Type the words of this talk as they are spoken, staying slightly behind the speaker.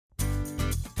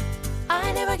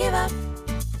never give up.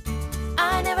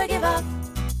 I never give up.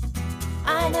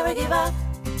 I never give up.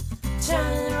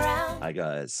 Turn around. Hi,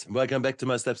 guys. Welcome back to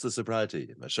my Steps to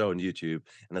Sobriety, my show on YouTube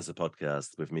and as a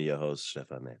podcast with me, your host,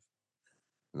 Stefan Neff.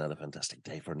 Another fantastic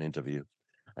day for an interview.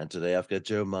 And today I've got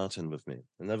Joe Martin with me.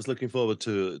 And I was looking forward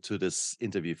to this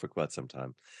interview for quite some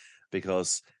time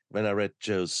because when I read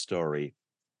Joe's story,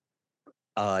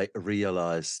 I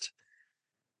realized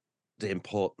the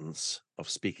importance of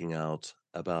speaking out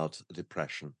about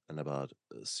depression and about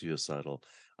suicidal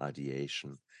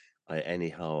ideation. I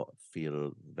anyhow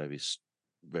feel very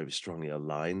strongly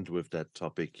aligned with that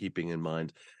topic, keeping in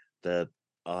mind that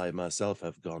I myself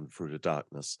have gone through the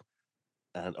darkness,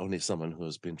 and only someone who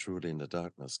has been truly in the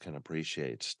darkness can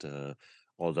appreciate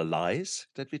all the lies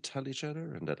that we tell each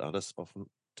other and that others often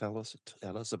tell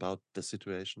us about the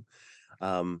situation.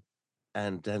 Um,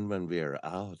 and then when we're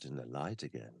out in the light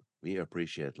again, we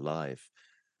appreciate life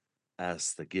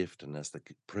as the gift and as the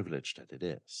privilege that it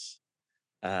is.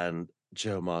 And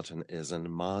Joe Martin is a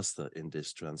master in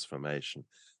this transformation.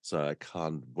 So I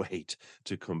can't wait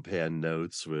to compare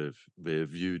notes with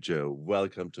you, Joe.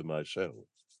 Welcome to my show.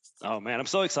 Oh man, I'm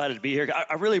so excited to be here.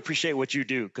 I really appreciate what you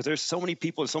do because there's so many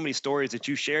people and so many stories that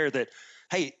you share that,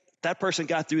 hey, that person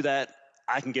got through that.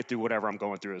 I can get through whatever I'm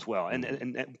going through as well.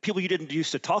 And people you didn't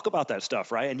used to talk about that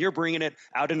stuff, right? And you're bringing it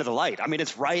out into the light. I mean,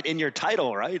 it's right in your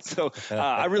title, right? So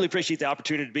I really appreciate the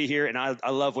opportunity to be here, and I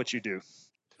love what you do.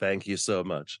 Thank you so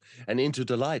much. And into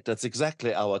the light, that's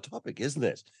exactly our topic, isn't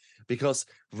it? Because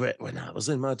when I was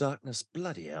in my darkness,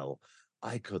 bloody hell,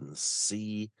 I couldn't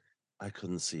see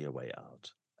a way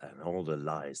out. And all the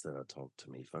lies that are told to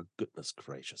me, for goodness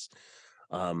gracious.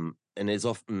 And it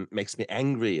often makes me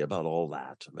angry about all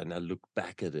that when I look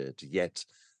back at it. Yet,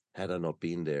 had I not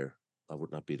been there, I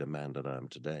would not be the man that I am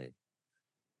today.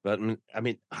 But I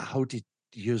mean, how did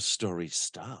your story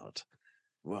start?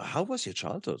 Well, how was your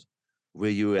childhood? Were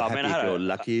you a Oh man,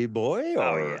 happy-go-lucky boy,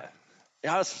 oh or? yeah.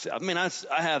 Yeah,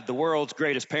 I have the world's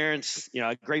greatest parents,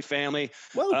 a great family.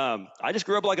 Well, I just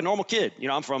grew up like a normal kid.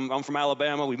 I'm from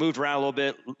Alabama. We moved around a little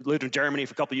bit, lived in Germany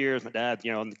for a couple of years. My dad,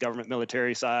 on the government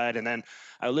military side. And then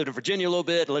I lived in Virginia a little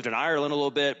bit, lived in Ireland a little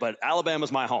bit, but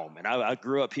Alabama's my home. And I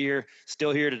grew up here,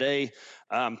 still here today.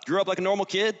 Grew up like a normal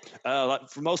kid, for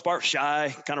the most part,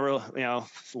 shy, kind of real,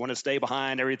 wanted to stay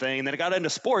behind everything. And then I got into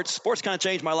sports. Sports kind of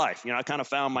changed my life. I kind of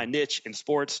found my niche in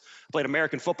sports. I played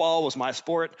American football was my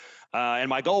sport. And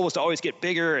my goal was to always get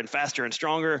bigger and faster and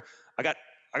stronger. I got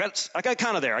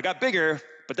kind of there. I got bigger,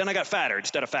 but then I got fatter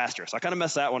instead of faster. So I kind of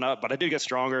messed that one up, but I did get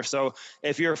stronger. So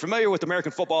if you're familiar with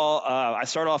American football, I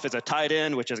started off as a tight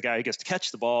end, which is a guy who gets to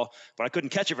catch the ball, but I couldn't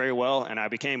catch it very well, and I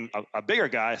became a bigger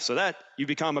guy. So that you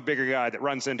become a bigger guy that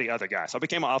runs into other guys. So I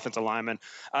became an offensive lineman,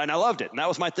 and I loved it, and that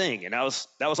was my thing, and that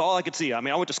was all I could see. I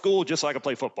mean, I went to school just so I could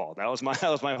play football. That was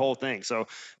my whole thing. So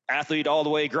athlete all the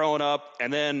way growing up,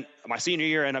 and then my senior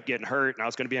year I ended up getting hurt, and I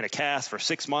was going to be in a cast for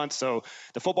 6 months. So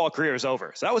the football career is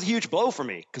over. So that was a huge blow for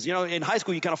me because in high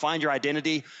school you kind of find your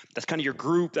identity. That's kind of your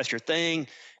group. That's your thing,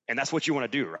 and that's what you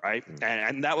want to do, right?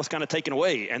 And that was kind of taken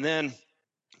away. And then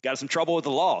got in some trouble with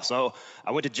the law. So I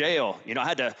went to jail. I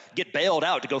had to get bailed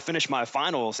out to go finish my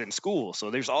finals in school. So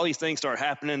there's all these things start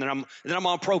happening, and then I'm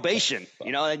on probation,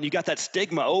 and you got that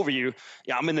stigma over you.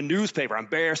 Yeah, I'm in the newspaper. I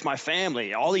embarrassed my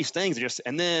family. All these things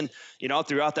and then,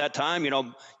 throughout that time,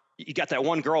 you got that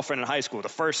one girlfriend in high school, the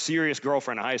first serious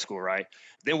girlfriend in high school, right?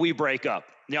 Then we break up.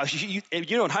 In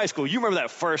high school, you remember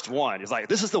that first one. It's like,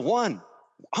 this is the one.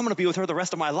 I'm going to be with her the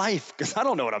rest of my life because I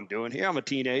don't know what I'm doing here. I'm a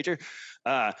teenager.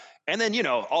 And then,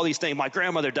 all these things. My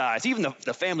grandmother dies. Even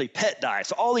the family pet dies.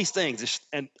 So all these things.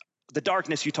 And the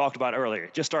darkness you talked about earlier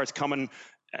just starts coming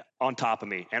on top of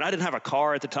me. And I didn't have a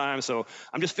car at the time, so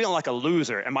I'm just feeling like a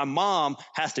loser. And my mom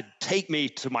has to take me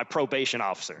to my probation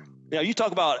officer. You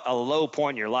talk about a low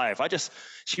point in your life. I'd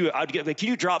get, can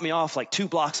you drop me off like 2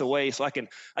 blocks away so I can't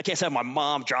have my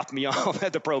mom drop me off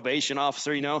at the probation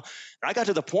officer, And I got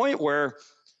to the point where,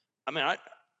 I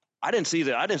didn't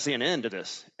see an end to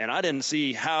this, and I didn't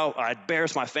see how I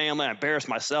embarrassed my family, I embarrassed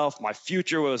myself. My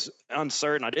future was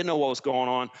uncertain. I didn't know what was going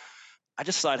on. I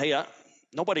just decided, hey,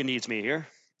 nobody needs me here.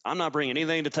 I'm not bringing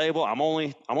anything to the table. I'm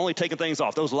only taking things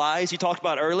off. Those lies you talked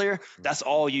about earlier, that's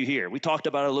all you hear. We talked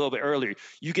about it a little bit earlier.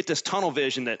 You get this tunnel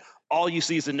vision that all you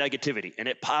see is the negativity, and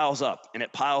it piles up and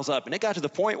it piles up, and it got to the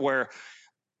point where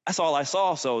that's all I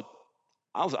saw. So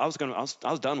I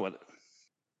was done with it.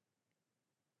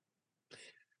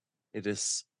 it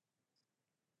is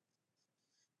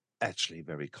actually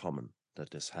very common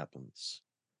that this happens,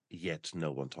 yet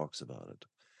no one talks about it.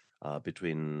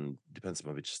 Depends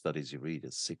on which studies you read,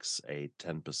 is 6, 8,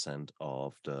 10%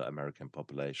 of the American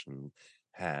population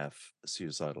have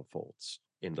suicidal thoughts.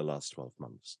 in the last 12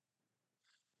 months.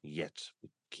 Yet we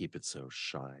keep it so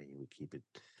shy. We keep it.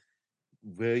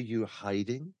 Were you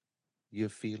hiding your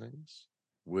feelings?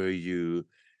 Were you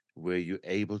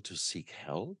able to seek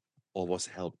help, or was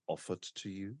help offered to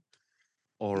you,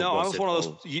 or No, I was was it one of those.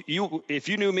 all? You if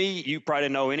you knew me, you probably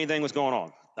didn't know anything was going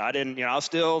on. I didn't. I was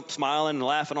still smiling and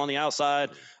laughing on the outside.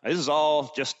 This is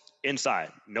all just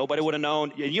inside. Nobody would have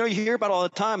known. You hear about it all the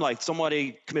time, like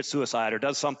somebody commits suicide or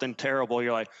does something terrible.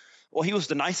 You're like, well, he was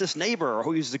the nicest neighbor,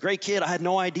 or he was the great kid. I had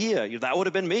no idea. That would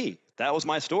have been me. That was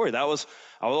my story. I was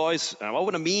always, I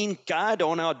wasn't a mean guy,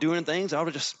 going out doing things. I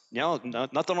was just,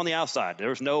 nothing on the outside. There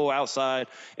was no outside.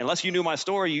 Unless you knew my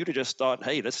story, you'd have just thought,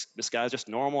 hey, this guy's just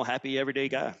normal, happy, everyday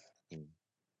guy. Mm.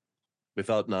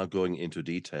 Without now going into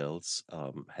details,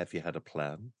 have you had a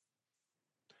plan?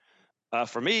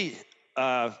 For me,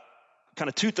 kind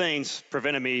of two things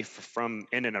prevented me from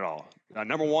ending it all.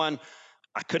 Number one,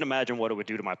 I couldn't imagine what it would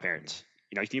do to my parents.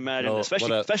 Can you imagine, No,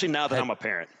 especially now that had I'm a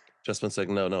parent? just 1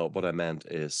 second. No. What I meant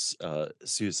is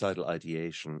suicidal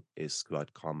ideation is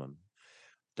quite common.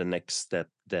 The next step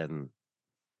then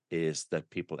is that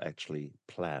people actually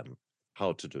plan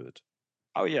how to do it.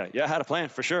 Oh yeah, I had a plan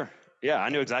for sure. Yeah, I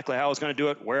knew exactly how I was going to do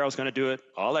it, where I was going to do it,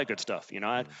 all that good stuff.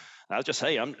 I was just,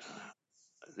 hey,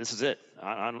 this is it.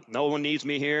 No one needs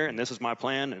me here, and this is my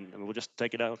plan, and we'll just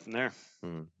take it out from there.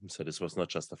 So this was not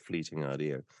just a fleeting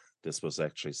idea. This was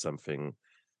actually something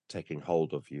taking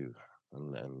hold of you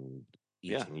and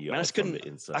Yeah, eating you man, out from the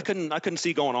inside. I couldn't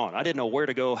see going on. I didn't know where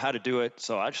to go, how to do it.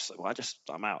 So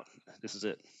I'm out. This is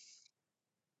it.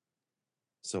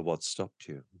 So what stopped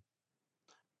you?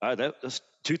 That's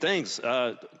two things.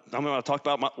 I'm going to talk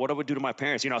about what I would do to my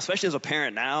parents. Especially as a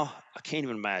parent now, I can't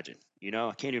even imagine. I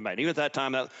can't even imagine. Even at that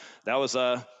time, that was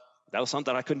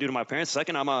something I couldn't do to my parents.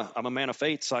 Second, I'm a man of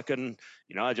faith, so I couldn't.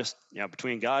 I just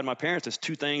between God and my parents, there's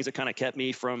two things that kind of kept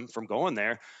me from going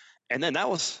there. And then that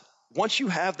was once you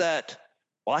have that.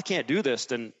 Well, I can't do this.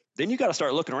 Then you got to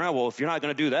start looking around. Well, if you're not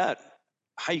going to do that,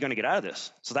 how are you going to get out of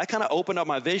this? So that kind of opened up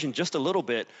my vision just a little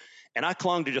bit. And I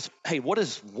clung to just, hey, what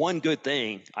is one good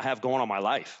thing I have going on in my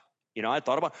life? I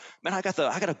thought about, man, I got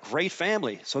a great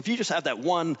family. So if you just have that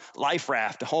one life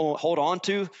raft to hold on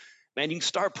to, man, you can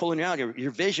start pulling out.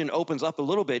 Your vision opens up a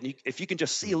little bit. And if you can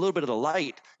just see a little bit of the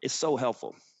light, it's so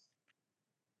helpful.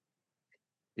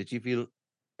 Did you feel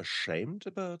ashamed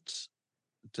about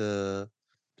the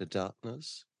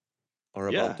darkness or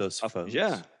about those foes?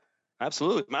 Yeah.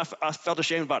 Absolutely. I felt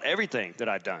ashamed about everything that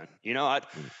I'd done.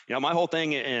 My whole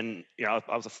thing, and I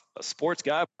was a sports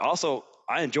guy. Also,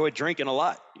 I enjoyed drinking a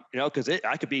lot. Because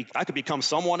I could become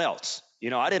someone else.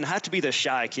 I didn't have to be the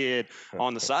shy kid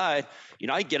on the side.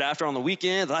 I get after on the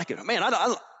weekends. I could, man.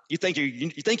 You think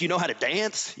you know how to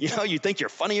dance? You think you're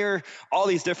funnier. All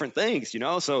these different things.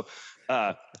 So.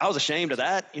 I was ashamed of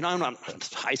that. I'm not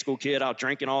a high school kid out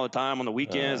drinking all the time on the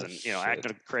weekends and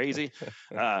acting crazy.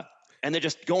 And then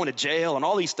just going to jail and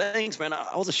all these things, man.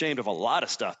 I was ashamed of a lot of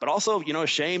stuff, but also,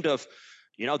 ashamed of,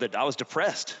 that I was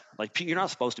depressed. Like, you're not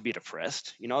supposed to be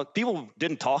depressed. People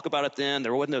didn't talk about it then.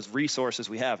 There wasn't those resources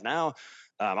we have now.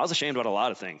 I was ashamed about a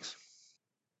lot of things.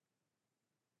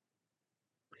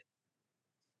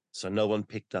 So no one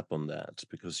picked up on that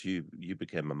because you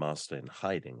became a master in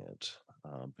hiding it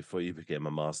before you became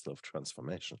a master of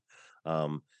transformation.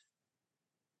 What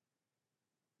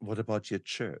about your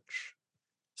church?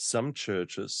 Some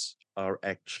churches are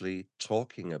actually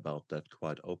talking about that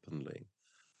quite openly,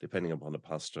 depending upon the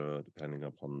pastor, depending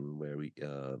upon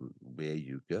where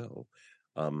you go.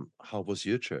 How was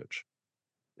your church?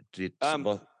 There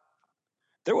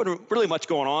wasn't really much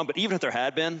going on, but even if there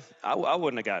had been, I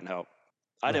wouldn't have gotten help.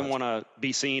 I didn't want to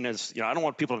be seen as, I don't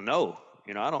want people to know.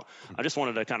 I just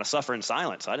wanted to kind of suffer in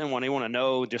silence. I didn't want anyone to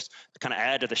know, just to kind of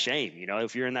add to the shame.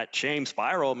 If you're in that shame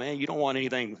spiral, man, you don't want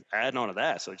anything adding on to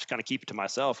that. So just kind of keep it to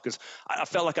myself because I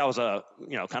felt like I was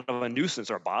kind of a nuisance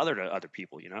or a bother to other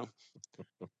people,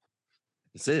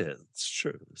 It's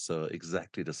true. So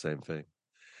exactly the same thing.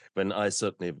 When I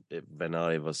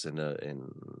was in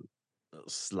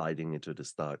sliding into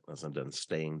this darkness and then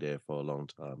staying there for a long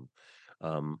time,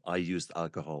 I used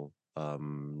alcohol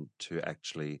to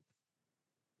actually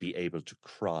be able to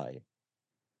cry.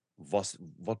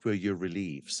 What were your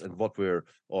reliefs and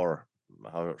or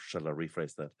how shall I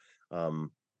rephrase that?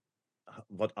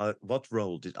 What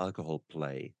role did alcohol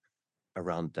play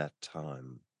around that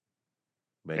time?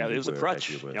 It was a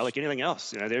crutch, like anything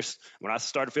else. When I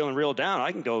started feeling real down,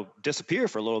 I can go disappear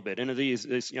for a little bit into these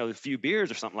a few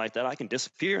beers or something like that. I can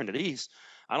disappear into these.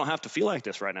 I don't have to feel like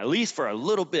this right now. At least for a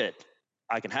little bit,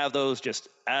 I can have those just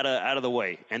out of the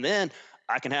way, and then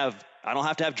I can have I don't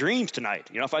have to have dreams tonight.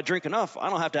 You know, if I drink enough, I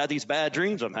don't have to have these bad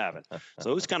dreams I'm having.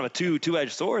 So it was kind of a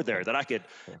two-edged sword there, that I could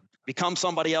become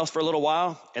somebody else for a little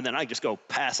while, and then I just go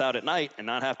pass out at night and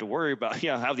not have to worry about,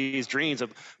 have these dreams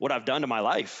of what I've done to my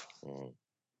life.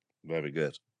 Very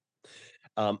good.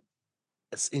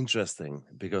 It's interesting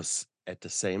because at the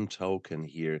same token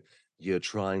here, you're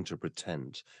trying to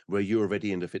pretend. Were you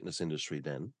already in the fitness industry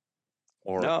then?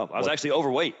 Or No, I was what? actually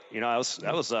overweight. I was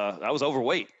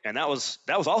overweight, and that was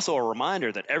also a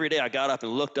reminder that every day I got up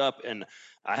and looked up, and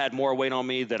I had more weight on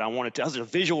me that I wanted to. That was a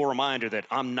visual reminder that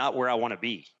I'm not where I want to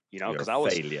be. You're Because a I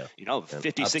was, failure.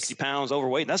 50, 60 pounds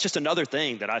overweight. And that's just another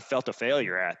thing that I felt a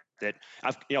failure at. That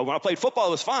when I played football,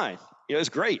 it was fine. It was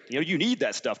great. You need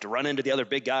that stuff to run into the other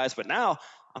big guys. But now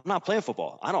I'm not playing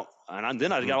football. I don't. And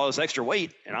then I got all this extra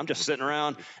weight, and I'm just sitting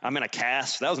around. I'm in a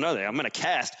cast. That was another thing. I'm in a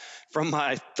cast from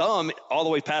my thumb all the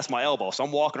way past my elbow. So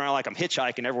I'm walking around like I'm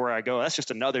hitchhiking everywhere I go. That's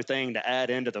just another thing to add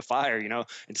into the fire.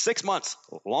 In 6 months,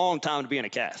 a long time to be in a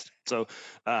cast. So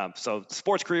the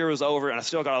sports career was over, and I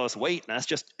still got all this weight. And that's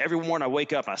just every morning I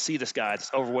wake up and I see this guy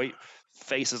that's overweight,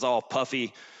 face is all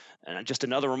puffy, and just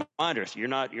another reminder: you're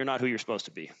not who you're supposed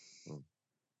to be.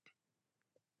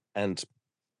 And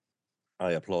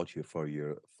I applaud you for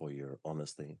your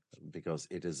honesty, because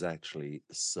it is actually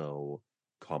so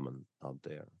common out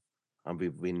there. And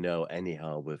we know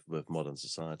anyhow with modern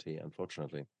society,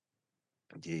 unfortunately,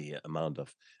 the amount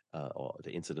of or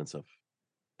the incidence of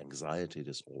anxiety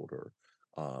disorder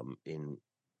in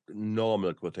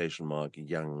normal quotation mark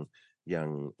young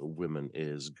women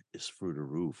is through the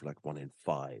roof. Like 1 in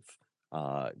 5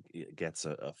 gets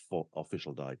a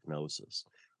official diagnosis,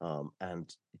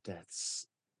 and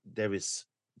there is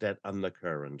that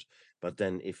undercurrent. But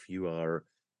then if you are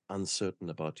uncertain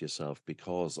about yourself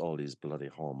because all these bloody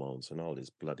hormones and all these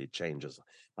bloody changes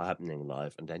are happening in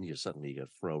life, and then you suddenly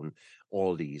get thrown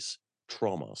all these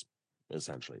traumas,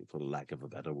 essentially, for the lack of a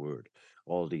better word,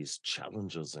 all these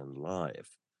challenges in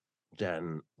life,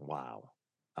 then wow,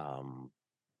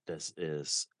 this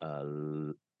is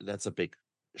that's a big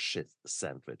shit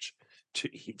sandwich to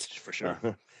eat. For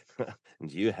sure.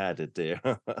 And you had it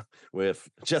there with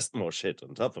just more shit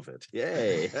on top of it.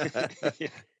 Yay.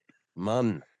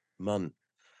 Man.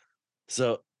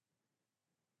 So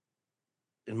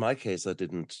in my case, I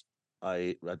didn't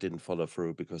follow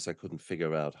through because I couldn't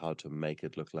figure out how to make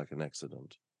it look like an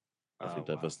accident. I think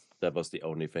that was the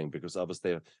only thing, because I was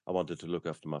there. I wanted to look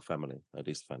after my family, at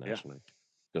least financially,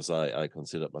 because I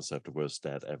considered myself the worst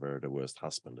dad ever, the worst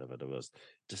husband ever, the worst.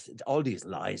 Just all these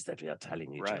lies that we are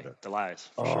telling each other. The lies.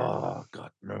 Oh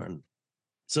God, man.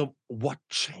 So what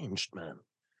changed, man?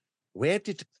 Where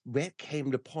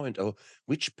came the point, or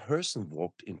which person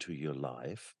walked into your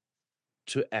life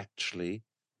to actually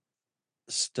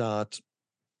start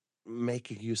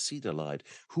making you see the light?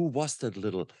 Who was that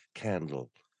little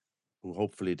candle who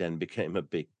hopefully then became a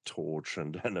big torch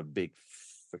and then a big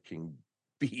freaking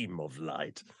beam of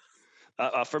light?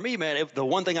 For me, man, the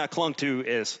one thing I clung to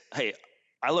is, hey,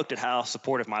 I looked at how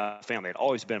supportive my family had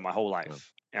always been my whole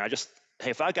life, and I just, hey,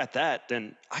 if I got that,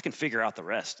 then I can figure out the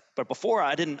rest. But before,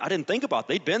 I didn't think about it.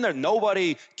 They'd been there.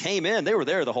 Nobody came in. They were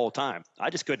there the whole time.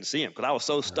 I just couldn't see them because I was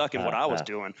so stuck in what I was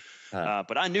doing.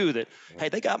 But I knew that,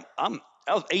 hey,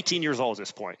 I was 18 years old at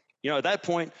this point. At that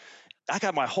point, I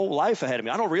got my whole life ahead of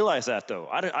me. I don't realize that, though.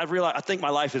 I think my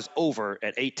life is over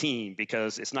at 18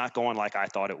 because it's not going like I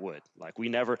thought it would. Like, we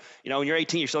never, when you're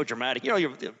 18, you're so dramatic.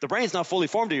 The brain's not fully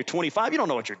formed till you're 25. You don't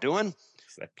know what you're doing.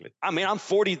 Exactly. I mean, I'm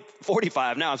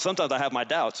 45 now, and sometimes I have my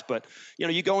doubts. But,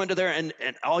 you go into there and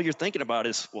all you're thinking about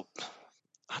is, well,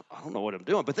 I don't know what I'm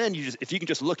doing. But then if you can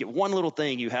just look at one little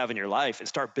thing you have in your life and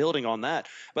start building on that.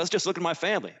 But let's just look at my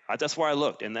family. That's where I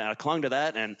looked, and I clung to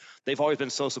that. And they've always been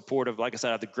so supportive. Like I said,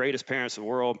 I have the greatest parents in the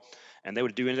world, and they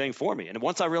would do anything for me. And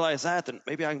once I realized that, then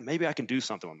maybe I can do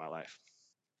something with my life.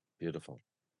 Beautiful.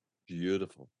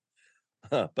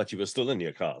 But you were still in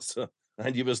your cast,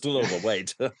 and you were still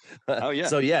overweight. Oh yeah.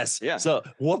 So yes. Yeah. So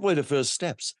what were the first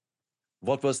steps?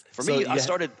 What was for me? I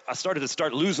started to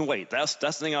losing weight. That's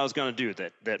the thing I was going to do.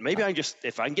 That maybe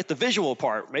if I can get the visual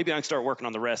part, maybe I can start working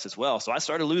on the rest as well. So I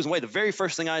started losing weight. The very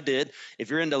first thing I did, if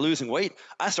you're into losing weight,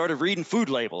 I started reading food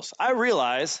labels. I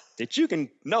realized that you can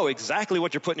know exactly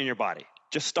what you're putting in your body.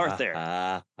 Just start there.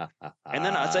 And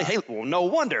then I'd say, hey, well, no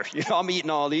wonder, I'm eating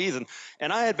all these.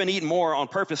 And I had been eating more on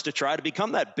purpose to try to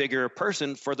become that bigger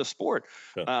person for the sport.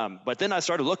 Sure. But then I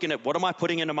started looking at what am I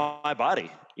putting into my body,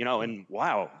 and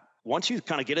wow, once you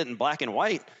kind of get it in black and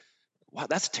white, wow,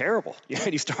 that's terrible.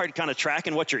 You start kind of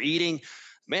tracking what you're eating.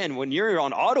 Man, when you're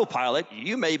on autopilot,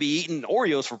 you may be eating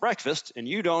Oreos for breakfast and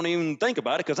you don't even think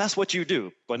about it because that's what you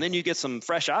do. But then you get some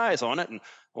fresh eyes on it and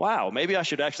wow, maybe I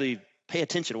should actually pay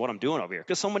attention to what I'm doing over here.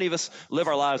 Because so many of us live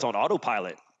our lives on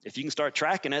autopilot. If you can start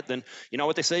tracking it, then you know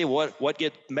what they say, what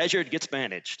gets measured gets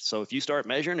managed. So if you start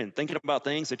measuring and thinking about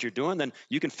things that you're doing, then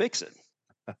you can fix it.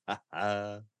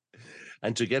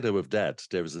 And together with that,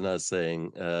 there is another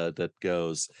saying that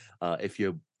goes, if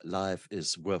your life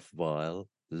is worthwhile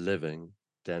living,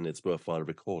 then it's worthwhile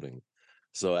recording.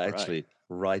 So Right. actually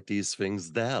write these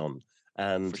things down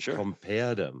and For sure.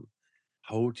 compare them.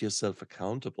 Hold yourself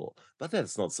accountable. But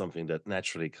that's not something that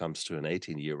naturally comes to an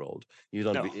 18-year-old. You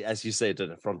don't, No. as you say, to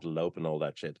the frontal lobe and all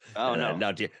that shit. Oh, no.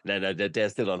 No, they're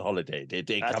still on holiday. They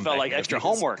That come felt back like in a extra few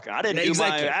years. homework. I didn't Yeah, do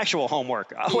exactly. my actual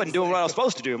homework. I wasn't doing what I was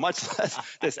supposed to do, much less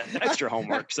this extra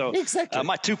homework. So Exactly.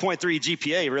 my 2.3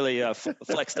 GPA really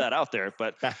flexed that out there.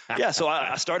 But yeah, so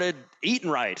I started eating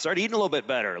right, started eating a little bit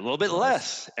better, a little bit Nice.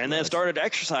 less, and then Nice. started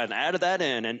exercising, added that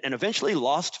in, and eventually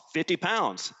lost 50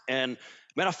 pounds. And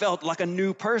man, I felt like a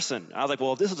new person. I was like,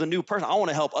 well, if this is a new person, I want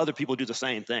to help other people do the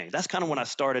same thing. That's kind of when I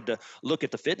started to look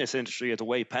at the fitness industry as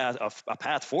a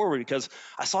path forward, because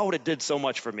I saw what it did so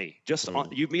much for me.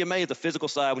 You'd be amazed, the physical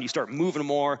side, when you start moving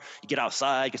more, you get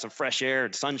outside, get some fresh air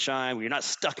and sunshine, when you're not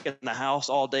stuck in the house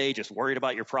all day, just worried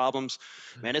about your problems.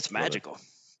 Man, it's Love it. magical.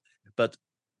 But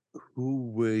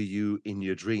who were you in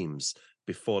your dreams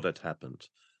before that happened?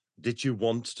 Did you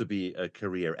want to be a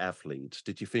career athlete?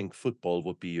 Did you think football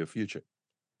would be your future?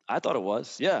 I thought it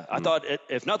was. Yeah. I thought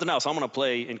if nothing else, I'm going to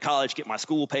play in college, get my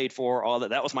school paid for, all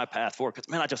that. That was my path forward. Because,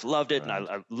 man, I just loved it. Right. And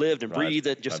I lived and Right. breathed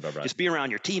it. Just be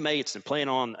around your teammates and playing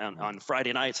on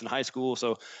Friday nights in high school.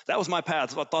 So that was my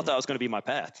path. So I thought that was going to be my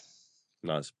path.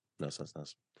 Nice.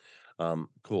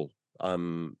 Cool.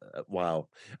 Wow.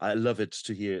 I love it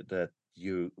to hear that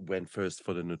you went first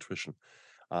for the nutrition.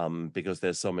 Because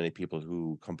there's so many people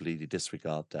who completely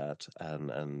disregard that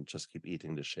and just keep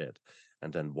eating the shit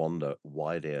and then wonder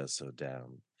why they are so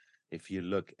down. If you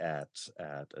look at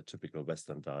a typical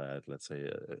Western diet, let's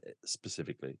say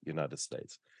specifically United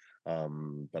States,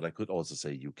 but I could also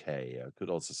say UK, I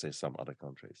could also say some other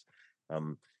countries.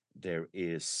 There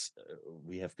is,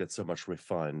 we have got so much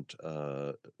refined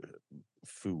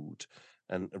food.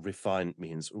 And refined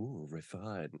means, ooh,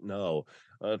 refined. No,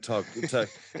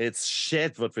 it's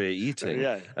shit what we're eating.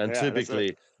 Yeah. And yeah,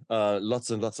 typically, lots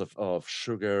and lots of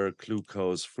sugar,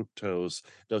 glucose, fructose,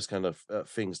 those kind of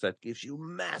things that gives you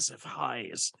massive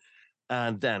highs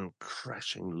and then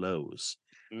crashing lows.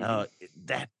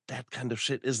 That kind of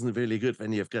shit isn't really good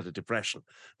when you've got a depression.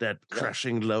 That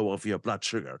crashing low of your blood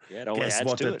sugar. Yeah, it only Guess adds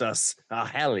what to it it. does? Oh,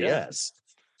 hell Yeah. yes.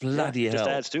 Bloody Just hell.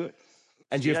 adds to it.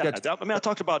 And you've got, I mean, I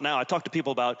talk to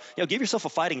people about, give yourself a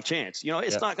fighting chance.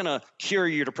 It's not going to cure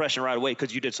your depression right away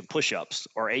because you did some push-ups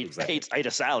or ate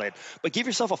a salad, but give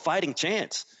yourself a fighting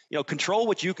chance. Control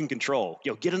what you can control.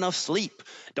 Get enough sleep.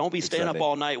 Don't be staying up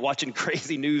all night watching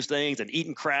crazy news things and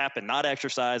eating crap and not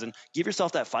exercising. Give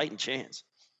yourself that fighting chance.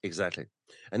 Exactly.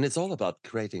 And it's all about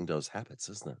creating those habits,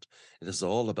 isn't it? It is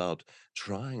all about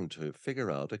trying to figure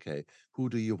out, okay, who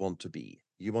do you want to be?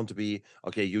 You want to be,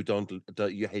 okay, you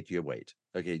hate your weight.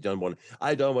 Okay,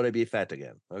 I don't want to be fat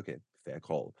again. Okay, fair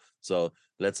call. So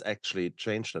let's actually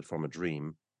change that from a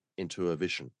dream into a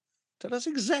vision. Tell us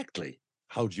exactly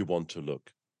how do you want to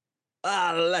look?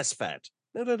 Less fat.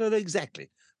 No, exactly.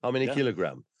 How many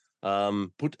kilogram?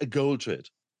 Put a goal to it.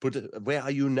 Where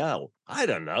are you now? I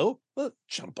don't know. Well,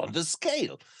 jump on the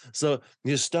scale. So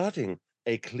you're starting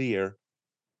a clear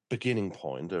beginning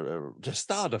point, or the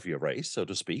start of your race, so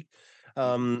to speak.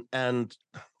 And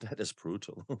that is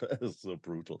brutal. That is so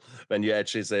brutal. When you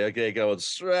actually say, okay, go and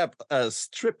strip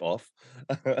off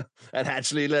and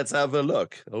actually let's have a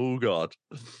look. Oh God.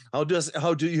 How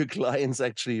do your clients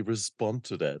actually respond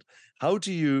to that? How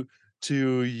do you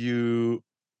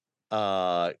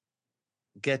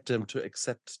get them to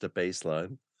accept the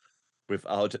baseline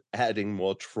without adding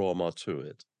more trauma to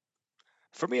it?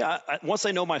 For me, once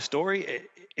they know my story,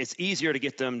 it's easier to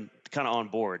get them kind of on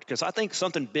board, because I think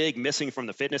something big missing from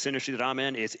the fitness industry that I'm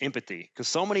in is empathy. Because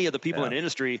so many of the people in the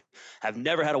industry have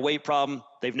never had a weight problem.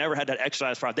 They've never had that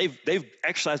exercise problem. They've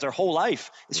exercised their whole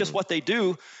life. It's just what they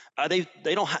do. They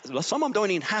don't some of them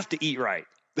don't even have to eat right.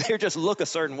 They just look a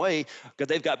certain way because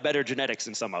they've got better genetics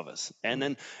than some of us. And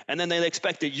then they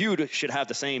expect that you should have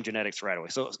the same genetics right away.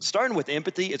 So starting with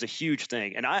empathy is a huge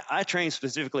thing. And I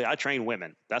train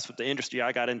women. That's what the industry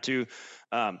I got into.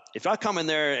 If I come in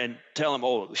there and tell them,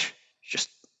 oh, just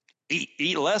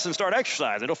eat less and start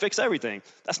exercising, it'll fix everything.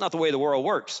 That's not the way the world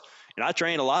works. And I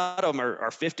train, a lot of them are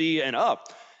 50 and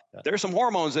up. There's some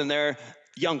hormones in there,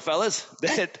 young fellas,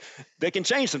 that can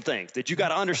change some things that you got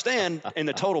to understand in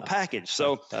the total package.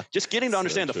 So just getting to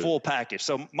understand the full package.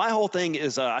 So my whole thing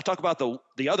is, I talk about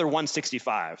the other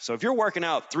 165. So if you're working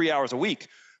out 3 hours a week,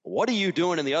 What are you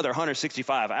doing in the other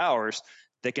 165 hours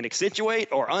that can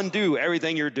accentuate or undo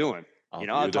everything you're doing? Oh,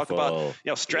 I talk about,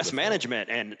 beautiful. stress Beautiful. management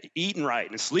and eating right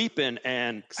and sleeping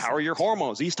and how are your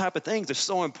hormones. These type of things are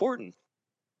so important.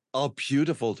 Oh,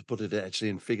 beautiful to put it actually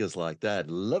in figures like that.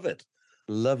 Love it.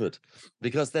 Love it.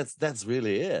 Because that's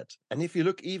really it. And if you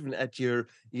look even at your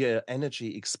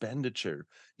energy expenditure,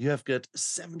 you have got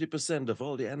 70% of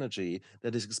all the energy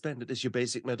that is expended is your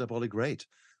basic metabolic rate.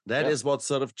 That Yeah. is what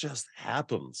sort of just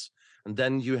happens. And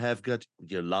then you have got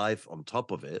your life on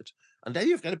top of it. And then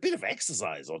you've got a bit of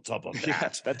exercise on top of Yeah,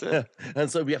 that. that's it.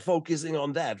 And so we are focusing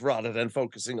on that rather than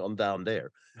focusing on down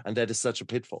there. And that is such a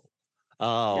pitfall.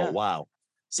 Oh, Yeah. wow.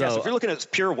 Yeah, so So if you're looking at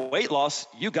pure weight loss,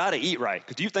 you got to eat right.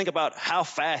 Because you think about how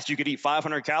fast you could eat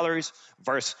 500 calories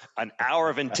versus an hour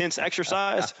of intense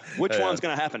exercise. Which yeah. one's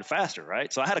going to happen faster,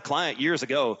 right? So I had a client years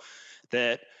ago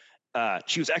that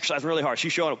she was exercising really hard. She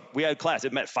showed up. We had class.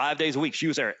 It met 5 days a week. She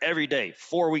was there every day,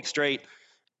 4 weeks straight,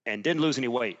 and didn't lose any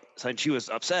weight. So she was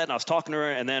upset, and I was talking to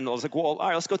her. And then I was like, "Well, all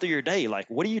right, let's go through your day. Like,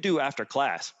 what do you do after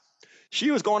class?"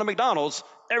 She was going to McDonald's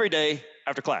every day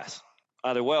after class.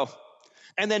 Well,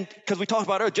 and then, because we talked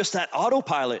about just that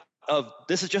autopilot of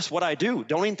this is just what I do.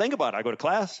 Don't even think about it. I go to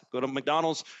class, go to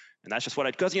McDonald's, and that's just what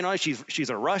I, because, she's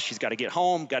in a rush. She's got to get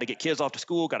home, got to get kids off to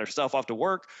school, got herself off to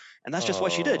work. And that's just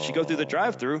what she did. She go through the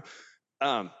drive Oh, through.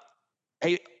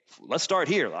 Hey, let's start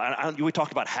here. We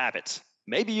talked about habits.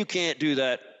 Maybe you can't do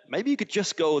that. Maybe you could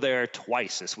just go there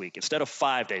twice this week instead of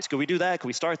 5 days. Could we do that? Could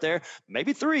we start there?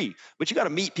 Maybe 3. But you got to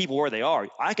meet people where they are.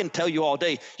 I can tell you all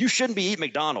day, you shouldn't be eating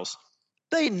McDonald's.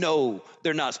 They know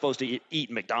they're not supposed to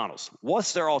eat McDonald's.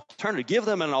 What's their alternative? Give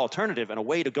them an alternative and a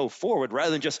way to go forward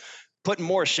rather than just putting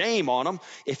more shame on them.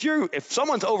 If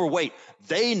someone's overweight,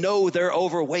 they know they're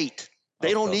overweight. They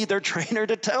of don't course. need their trainer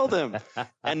to tell them.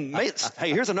 And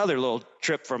hey, here's another little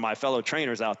trip for my fellow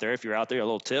trainers out there. If you're out there, a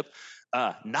little tip.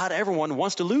 Not everyone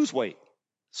wants to lose weight.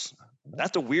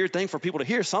 That's a weird thing for people to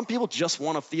hear. Some people just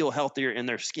want to feel healthier in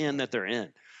their skin that they're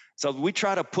in. So we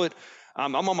try to put,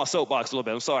 I'm on my soapbox a little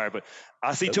bit, I'm sorry, but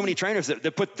I see too many trainers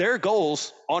that put their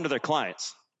goals onto their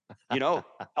clients.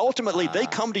 Ultimately, they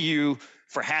come to you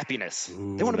for happiness.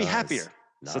 They want to be nice. happier.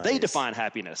 So they Nice. define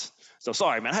happiness. So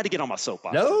sorry, man, I had to get on my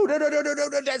soapbox. No,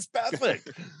 that's perfect.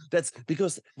 That's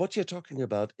because what you're talking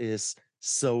about is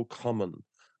so common.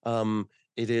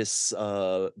 It is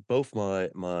both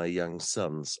my young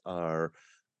sons are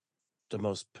the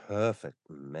most perfect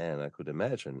man I could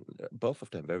imagine. Both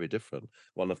of them very different.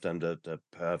 One of them the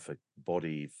perfect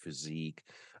body physique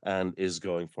and is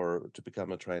going to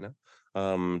become a trainer.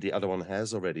 The other one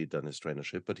has already done his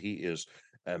trainership, but he is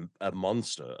a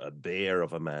monster, a bear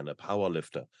of a man, a power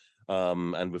lifter.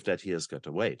 And with that, he has got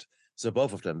to wait. So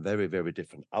both of them very, very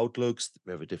different outlooks,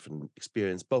 very different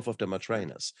experience. Both of them are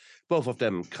trainers. Both of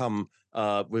them come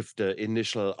with the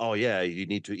initial, oh yeah, you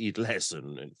need to eat less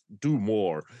and do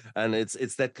more, and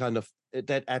it's that kind of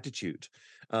that attitude.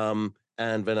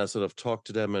 And when I sort of talk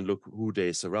to them and look who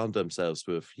they surround themselves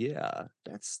with, yeah,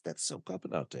 that's so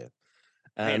common out there.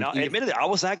 Hey, And now, admittedly, I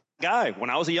was that guy when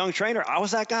I was a young trainer. I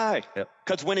was that guy. Yep.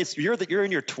 Because when you're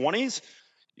in your 20s,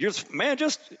 just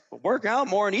work out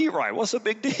more and eat right. What's the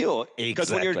big deal?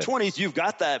 Because when you're in your 20s, you've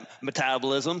got that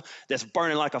metabolism that's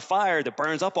burning like a fire that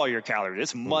burns up all your calories.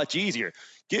 It's much easier.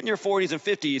 Get in your 40s and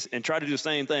 50s and try to do the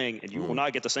same thing, and you will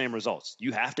not get the same results.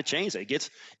 You have to change it.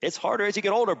 It's harder as you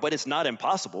get older, but it's not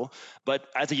impossible. But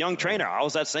as a young trainer, I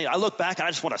was that same. I look back and I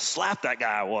just want to slap that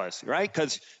guy I was, right?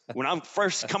 Because when I'm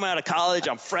first coming out of college,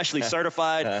 I'm freshly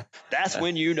certified. That's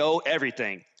when you know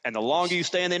everything. And the longer you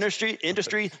stay in the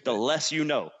industry, the less you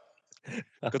know,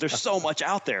 because there's so much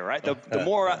out there, right?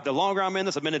 The longer I'm in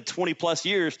this, I've been in 20 plus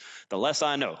years, the less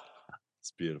I know.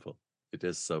 It's beautiful. It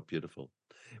is so beautiful.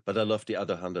 But I love the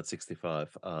other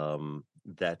 165.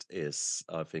 That is,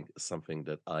 I think, something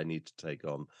that I need to take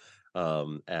on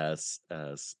as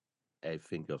a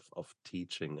thing of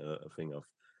teaching, a thing of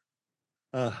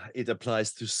it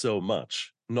applies to so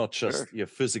much, not just your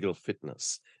physical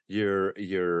fitness,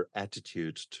 your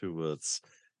attitude towards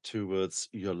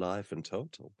your life in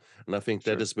total. And I think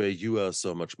that is where you are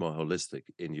so much more holistic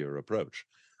in your approach.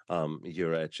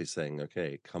 You're actually saying,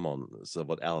 okay, come on, so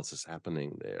what else is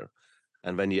happening there?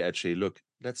 And when you actually look,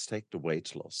 let's take the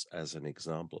weight loss as an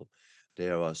example.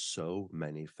 There are so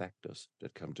many factors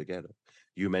that come together.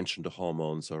 You mentioned the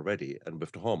hormones already, and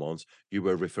with the hormones, you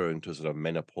were referring to sort of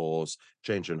menopause,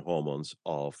 change in hormones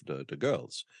of the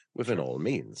girls, within all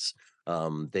means.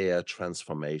 Their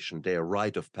transformation, their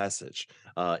rite of passage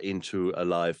into a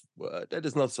life that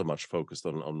is not so much focused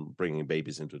on bringing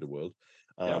babies into the world,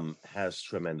 has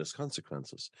tremendous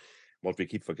consequences. What we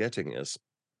keep forgetting is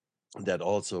that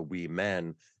also we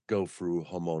men go through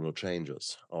hormonal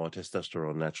changes. Our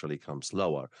testosterone naturally comes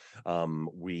lower.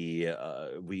 We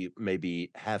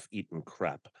maybe have eaten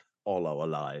crap all our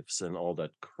lives, and all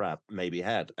that crap maybe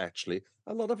had actually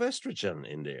a lot of estrogen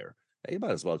in there. You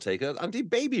might as well take an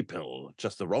anti-baby pill,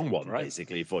 just the wrong one, Right.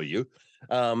 basically, for you.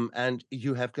 And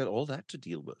you have got all that to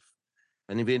deal with.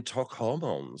 And even talk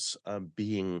hormones,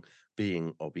 being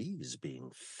obese,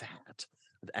 being fat.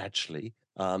 Actually,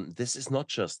 this is not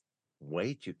just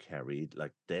weight you carry,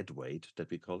 like dead weight that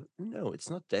we call it. No, it's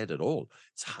not dead at all.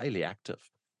 It's highly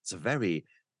active. It's a very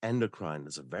endocrine,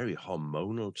 it's a very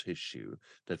hormonal tissue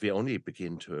that we only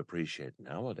begin to appreciate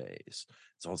nowadays.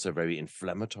 It's also a very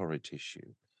inflammatory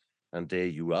tissue. And there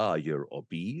you are, you're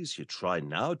obese, you try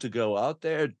now to go out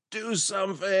there, do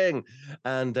something.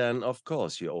 And then, of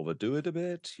course, you overdo it a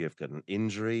bit, you've got an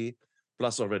injury,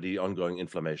 plus already ongoing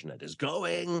inflammation that is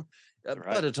going. By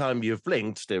Right. the time you've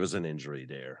blinked, there was an injury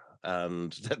there.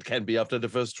 And that can be after the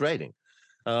first training.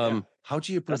 How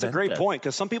do you That's a prevent great that? point,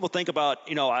 because some people think about,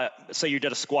 say you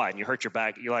did a squat and you hurt your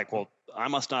back. You're like, well, I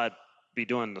must not be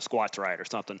doing the squats right or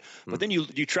something. But Mm, then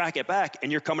you track it back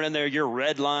and you're coming in there, you're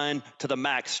red line to the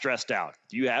max, stressed out.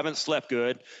 You haven't slept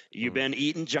good. You've mm, been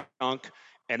eating junk.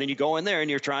 And then you go in there and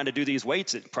you're trying to do these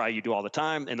weights that probably you do all the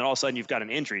time. And then all of a sudden you've got an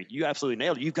injury. You absolutely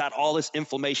nailed it. You've got all this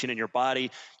inflammation in your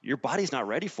body. Your body's not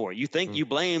ready for it. You think mm, you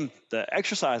blame the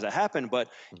exercise that happened, but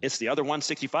mm. it's the other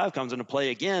 165 comes into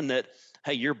play again that,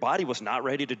 hey, your body was not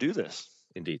ready to do this.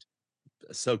 Indeed.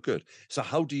 So good. So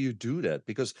how do you do that?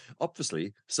 Because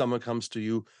obviously someone comes to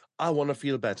you, I want to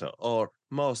feel better, or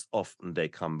most often they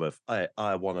come with,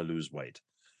 I want to lose weight.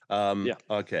 Yeah.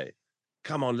 Okay,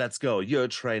 come on, let's go. You're a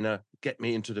trainer, get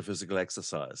me into the physical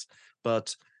exercise.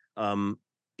 But um,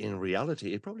 in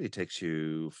reality, it probably takes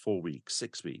you 4 weeks,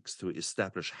 6 weeks to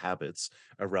establish habits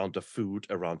around the food,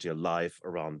 around your life,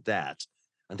 around that.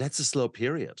 And that's a slow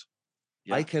period.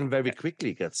 I Yeah. can very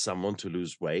quickly get someone to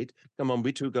lose weight. Come on,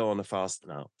 we two go on a fast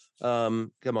now.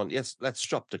 Come on, yes, let's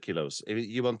drop the kilos. If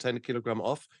you want 10 kilogram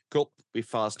off, cool. We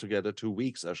fast together 2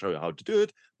 weeks. I'll show you how to do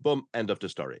it. Boom, end of the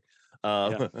story.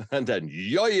 Yeah. And then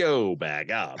yo-yo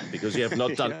back up because you have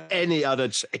not done Yeah. any other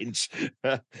change.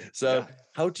 So Yeah.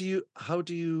 how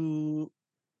do you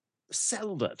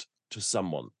sell that to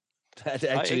someone that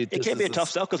actually It this can be is a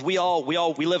tough sell, because we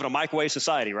live in a microwave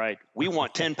society, right? We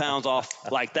want 10 pounds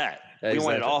off like that. We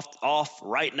want it exactly. off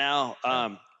right now.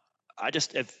 Yeah.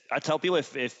 If I tell people,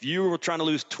 if you were trying to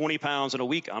lose 20 pounds in a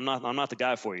week, I'm not the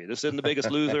guy for you. This isn't The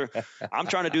Biggest Loser. I'm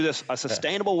trying to do this a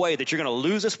sustainable way that you're going to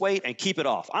lose this weight and keep it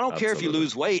off. I don't care if you Absolutely.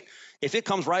 lose weight. If it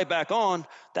comes right back on,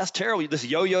 that's terrible. This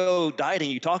yo-yo dieting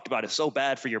you talked about is so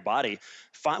bad for your body.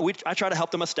 I try to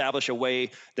help them establish a way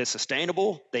that's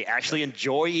sustainable. They actually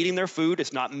enjoy eating their food.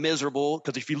 It's not miserable,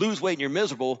 because if you lose weight and you're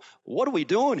miserable, what are we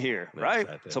doing here, right?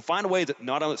 Exactly. So find a way that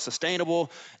not only it's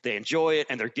sustainable, they enjoy it,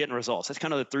 and they're getting results. That's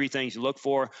kind of the three things you look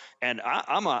for. And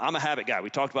I'm a habit guy. We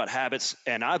talked about habits,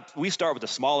 and we start with the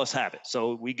smallest habit.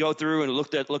 So we go through and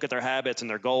look at their habits and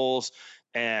their goals.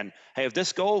 And hey, if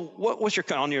this goal, what's your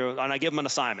and I give them an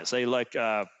assignment. Say like,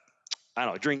 I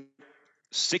don't know, drink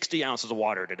 60 ounces of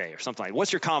water today or something like that.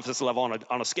 What's your confidence level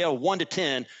on a scale of 1 to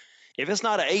 10? If it's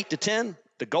not an 8 to 10,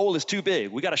 the goal is too big.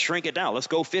 We got to shrink it down. Let's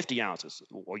go 50 ounces.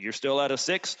 Well, you're still at a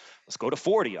 6. Let's go to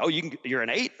 40. Oh, you're an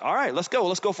 8. All right, let's go.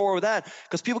 Let's go forward with that,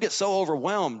 because people get so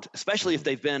overwhelmed, especially if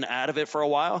they've been out of it for a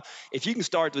while. If you can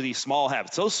start with these small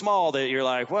habits, so small that you're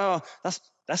like, well, that's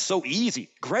so easy.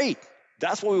 Great.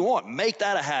 That's what we want. Make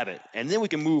that a habit, and then we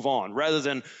can move on, rather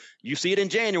than you see it in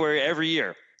January every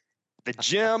year. The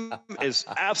gym is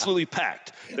absolutely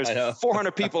packed. There's I know.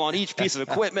 400 people on each piece of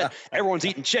equipment. Everyone's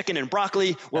eating chicken and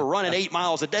broccoli. We're running 8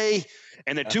 miles a day.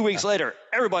 And then 2 weeks later,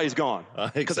 everybody's gone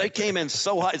because they Exactly. came in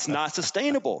so hot. It's not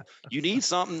sustainable. You need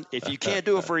something. If you can't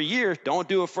do it for a year, don't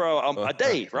do it for a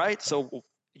day, right? So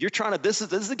you're trying to, this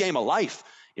is a game of life.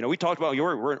 We talked about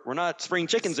we're not spring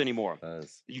chickens anymore.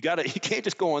 You can't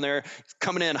just go in there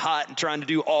coming in hot and trying to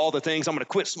do all the things. I'm going to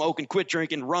quit smoking, quit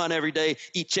drinking, run every day,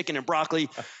 eat chicken and broccoli.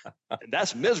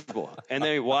 That's miserable. And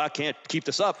then, well, I can't keep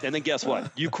this up. And then guess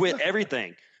what? You quit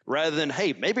everything, rather than,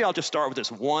 hey, maybe I'll just start with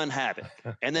this one habit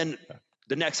and then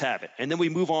the next habit. And then we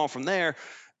move on from there.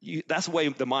 That's the way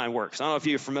the mind works. I don't know if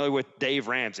you're familiar with Dave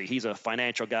Ramsey. He's a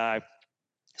financial guy.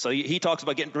 So he talks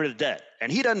about getting rid of debt.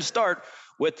 And he doesn't start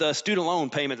with a student loan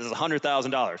payment that's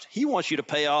 $100,000. He wants you to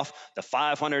pay off the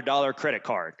 $500 credit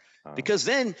card, because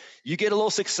then you get a little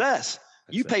success.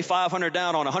 You pay $500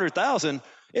 down on $100,000,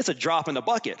 it's a drop in the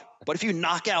bucket. But if you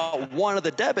knock out one of the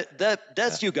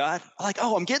debts you got, like,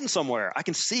 oh, I'm getting somewhere. I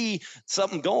can see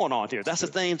something going on here. That's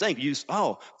the same thing.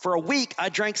 For a week, I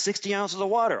drank 60 ounces of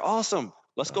water. Awesome.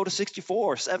 Let's go to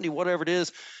 64, 70, whatever it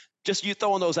is. Just you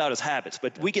throwing those out as habits,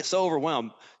 but we get so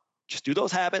overwhelmed. Just do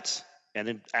those habits and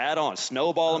then add on,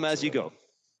 snowball them as you Absolutely. go.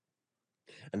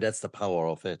 And that's the power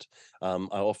of it. I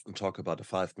often talk about a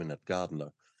 5 minute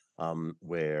gardener,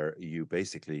 where you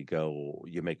basically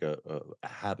you make a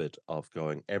habit of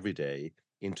going every day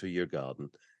into your garden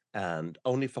and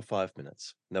only for 5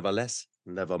 minutes, never less,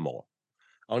 never more.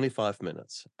 Only 5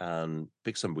 minutes and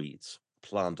pick some weeds,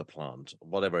 plant a plant,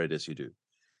 whatever it is you do.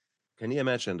 Can you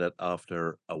imagine that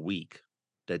after a week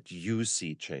that you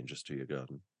see changes to your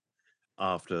garden?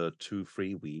 After 2,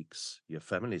 3 weeks, your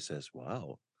family says,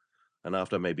 wow. And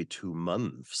after maybe 2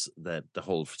 months, that the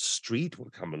whole street will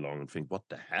come along and think, what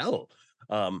the hell?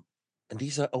 Um, and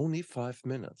these are only 5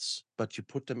 minutes, but you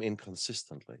put them in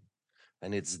consistently.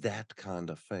 And it's that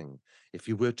kind of thing. If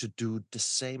you were to do the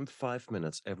same 5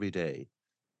 minutes every day,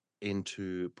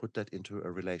 put that into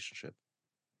a relationship,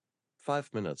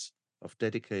 5 minutes of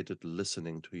dedicated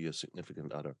listening to your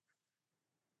significant other.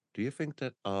 Do you think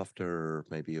that after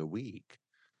maybe a week,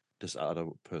 this other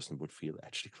person would feel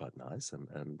actually quite nice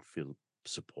and feel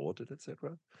supported,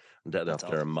 etc.? And that That's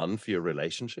after a awesome. month, your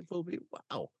relationship will be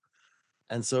wow.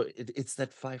 And so it's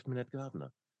that 5 minute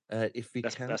gardener. If we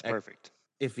can That's perfect.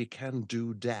 if we can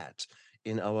do that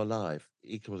in our life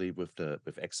equally with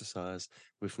with exercise,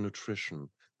 with nutrition,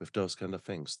 with those kind of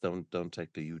things, don't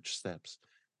take the huge steps.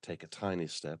 Take a tiny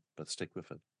step, but stick with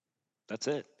it. That's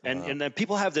it. And Uh, and then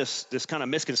people have this kind of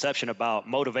misconception about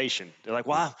motivation. They're like, mm,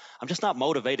 "Well, I'm just not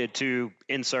motivated to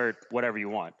insert whatever you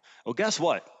want." Well, guess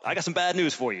what? I got some bad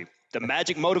news for you. The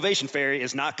magic motivation fairy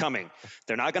is not coming.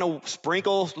 They're not going to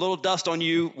sprinkle little dust on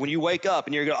you when you wake up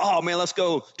and you're going, "Oh man, let's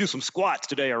go do some squats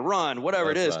today or run,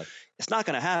 whatever it that's is." right. It's not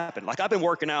going to happen. Like I've been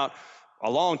working out a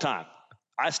long time.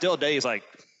 I still days like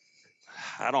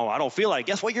I don't feel like.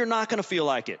 Guess what? You're not going to feel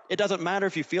like it. It doesn't matter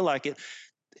if you feel like it.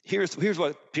 Here's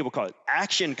what people call it.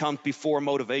 Action comes before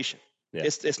motivation. Yeah.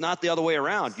 It's not the other way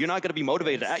around. You're not going to be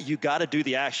motivated to act. Yes. You got to do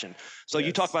the action. So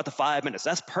you talk Yes. about the 5 minutes.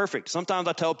 That's perfect. Sometimes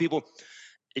I tell people,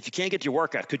 if you can't get your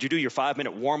workout, could you do your 5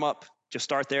 minute warm up? Just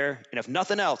start there. And if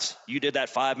nothing else, you did that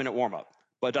 5 minute warm up.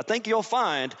 But I think you'll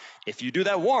find if you do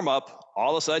that warm up,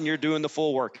 all of a sudden you're doing the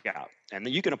full workout. And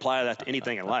then you can apply that to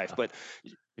anything in life. But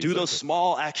do those Exactly.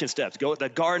 small action steps. Go the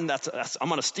garden. That's I'm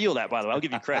going to steal that, by the way. I'll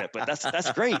give you credit, but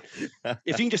that's great.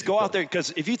 If you can just go out there,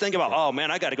 because if you think about, oh man,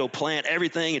 I got to go plant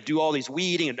everything and do all these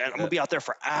weeding, and I'm gonna be out there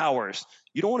for hours.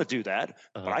 You don't want to do that,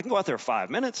 but Uh-huh. I can go out there 5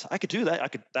 minutes. I could do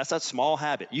that. That's that small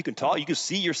habit. You can talk. You can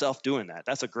see yourself doing that.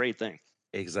 That's a great thing.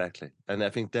 Exactly. And I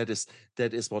think that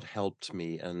is what helped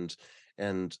me.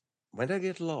 And when I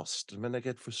get lost and when I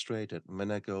get frustrated and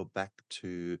when I go back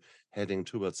to heading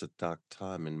towards a dark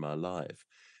time in my life,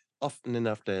 often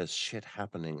enough there's shit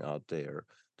happening out there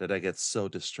that I get so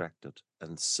distracted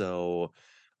and so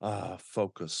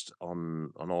focused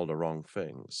on all the wrong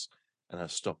things. And I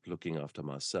stop looking after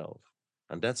myself.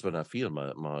 And that's when I feel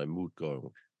my mood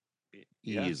going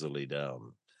Yeah. easily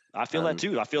down. I feel that And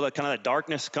too. I feel that kind of that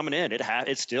darkness coming in.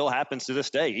 It still happens to this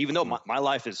day, even though mm, my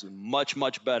life is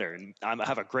much better and I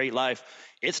have a great life.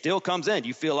 It still comes in.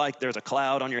 You feel like there's a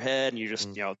cloud on your head, and you just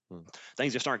mm, mm.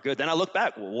 things just aren't good. Then I look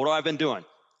back. Well, what have I been doing?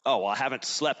 Oh, well, I haven't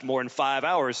slept more than 5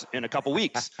 hours in a couple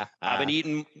weeks. I've been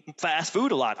eating fast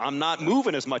food a lot. I'm not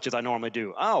moving as much as I normally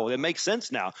do. Oh, it makes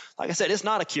sense now. Like I said, it's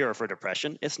not a cure for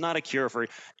depression. It's not a cure for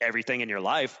everything in your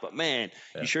life. But man,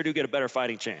 Yeah. you sure do get a better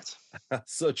fighting chance.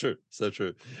 So true, so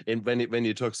true. And when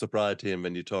you talk sobriety and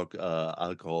when you talk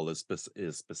alcohol is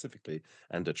specifically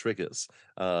and the triggers,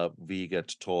 we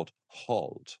get taught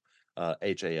halt,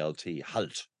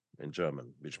 halt in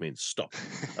German, which means stop.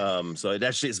 So it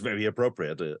actually is very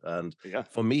appropriate. And Yeah.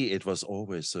 for me, it was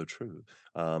always so true.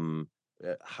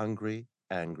 Hungry,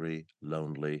 angry,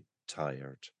 lonely,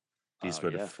 tired. These Oh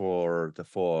were yeah. the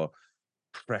four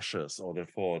pressures or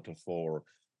the four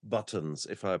buttons.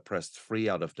 If I pressed 3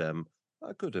 out of them,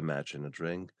 I could imagine a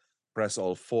drink. Press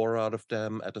all 4 out of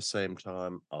them at the same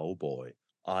time. Oh boy,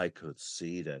 I could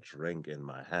see that drink in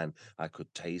my hand. I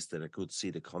could taste it. I could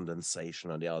see the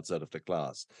condensation on the outside of the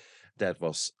glass. That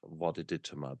was what it did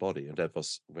to my body. And that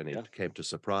was when Yeah. it came to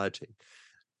sobriety.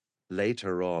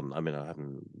 Later on, I mean, I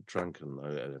haven't drunken,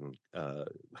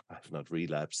 I've not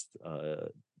relapsed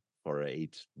for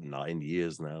 8, 9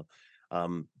 years now.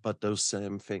 But those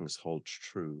same things hold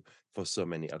true for so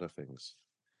many other things.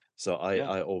 So Yeah.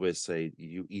 I always say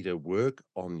you either work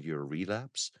on your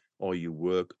relapse or you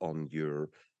work on your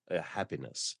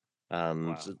happiness. And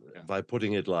Wow. Yeah. by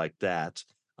putting it like that,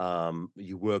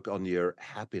 you work on your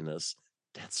happiness.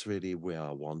 That's really where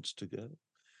I want to go.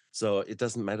 So it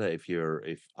doesn't matter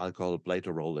if alcohol played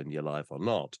a role in your life or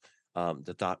not.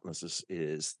 The darkness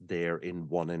is there in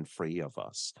 1 in 3 of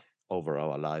us over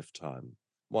our lifetime.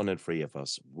 1 in 3 of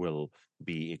us will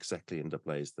be exactly in the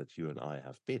place that you and I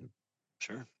have been.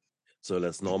 Sure. So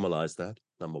let's normalize that.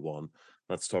 Number one,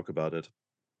 let's talk about it.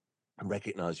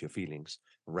 Recognize your feelings,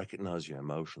 recognize your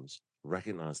emotions,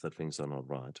 recognize that things are not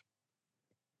right.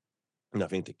 And I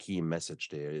think the key message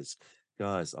there is,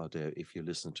 guys out there, if you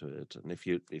listen to it and if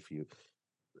you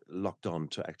locked on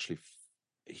to actually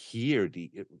hear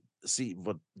see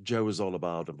what Joe is all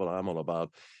about and what I'm all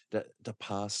about, that the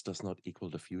past does not equal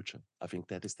the future. I think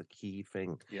that is the key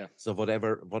thing. Yeah. So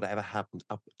whatever happened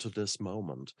up to this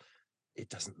moment, it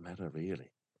doesn't matter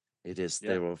really. It is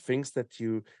there are things that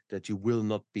you will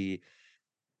not be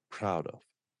proud of.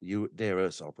 There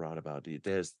is so proud about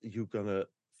it. You're gonna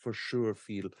for sure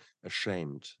feel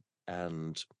ashamed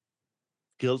and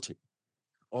guilty.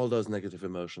 All those negative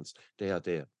emotions, they are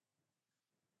there.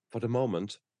 For the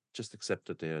moment, just accept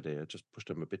that they are there. Just push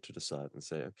them a bit to the side and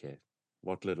say, okay,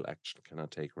 what little action can I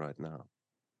take right now?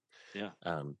 Yeah.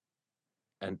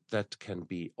 And that can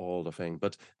be all the thing.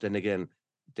 But then again,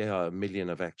 there are a million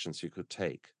of actions you could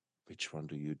take. Which one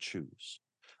do you choose?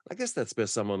 I guess that's where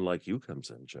someone like you comes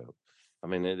in, Joe. I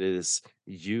mean, it is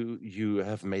you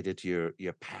have made it your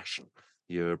passion,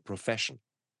 your profession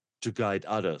to guide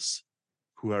others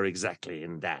who are exactly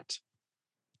in that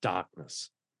darkness.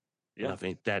 And I Yeah.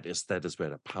 think that is where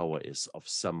the power is of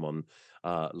someone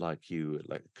like you,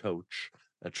 like a coach,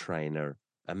 a trainer,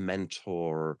 a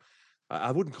mentor.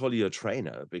 I wouldn't call you a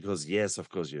trainer because yes, of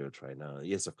course you're a trainer.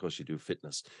 Yes, of course you do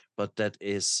fitness, but that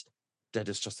is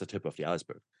just the tip of the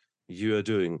iceberg. You're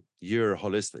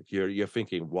holistic. You're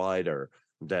thinking wider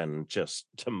than just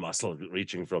the muscle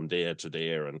reaching from there to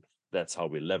there, and that's how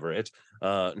we lever it.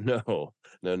 No.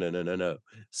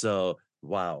 So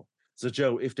wow. So,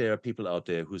 Joe, if there are people out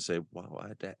there who say, wow,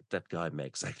 that guy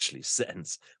makes actually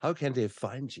sense, how can they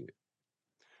find you?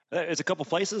 There's a couple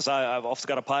places. I've also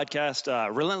got a podcast,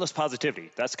 Relentless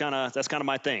Positivity. That's kind of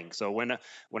my thing. So when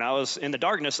I was in the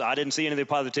darkness, I didn't see any of the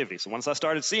positivity. So once I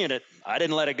started seeing it, I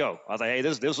didn't let it go. I was like, hey,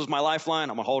 this was my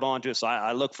lifeline. I'm gonna hold on to it. So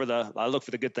I look for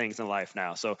the good things in life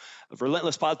now. So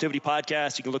Relentless Positivity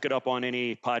podcast. You can look it up on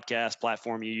any podcast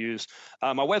platform you use.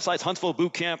 My website's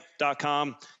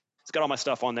huntsvillebootcamp.com. It's got all my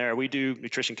stuff on there. We do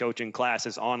nutrition coaching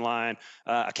classes online,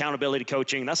 accountability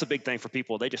coaching. That's a big thing for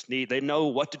people. They know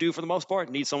what to do for the most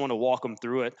part, need someone to walk them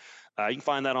through it. You can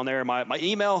find that on there. My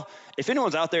email, if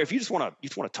anyone's out there, if you just want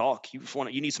to talk, you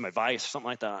need some advice, something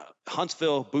like that,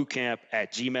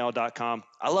 huntsvillebootcamp@gmail.com.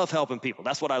 I love helping people.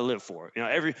 That's what I live for.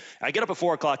 I get up at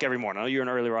 4:00 every morning. I know you're an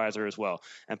early riser as well.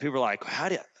 And people are like,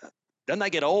 doesn't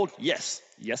that get old? Yes,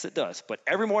 it does. But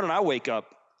every morning I wake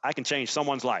up, I can change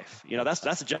someone's life.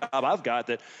 That's a job I've got,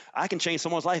 that I can change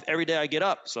someone's life every day I get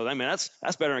up. So I mean, that's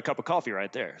better than a cup of coffee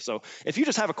right there. So if you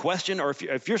just have a question, or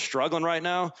if you're struggling right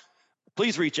now,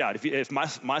 please reach out. If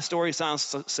my story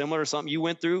sounds similar to something you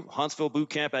went through,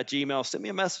 huntsvillebootcamp@gmail, send me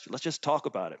a message. Let's just talk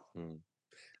about it.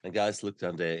 And guys, look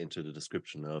down there into the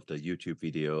description of the YouTube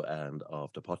video and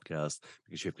of the podcast,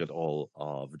 because you've got all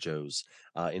of Joe's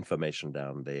information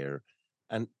down there.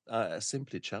 And I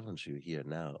simply challenge you here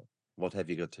now. What have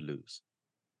you got to lose?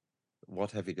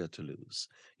 What have you got to lose?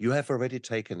 You have already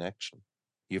taken action.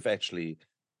 You've actually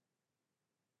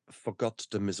forgot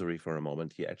the misery for a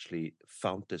moment. You actually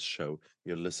found this show.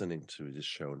 You're listening to this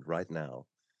show. And right now,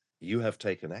 you have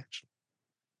taken action.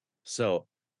 So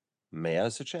may I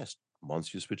suggest,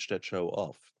 once you switch that show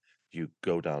off, you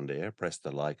go down there, press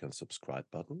the like and subscribe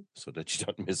button so that you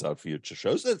don't miss out future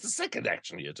shows. That's the second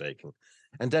action you're taking.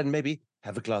 And then maybe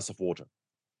have a glass of water.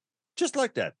 Just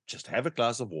like that. Just have a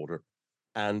glass of water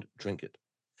and drink it.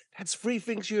 That's 3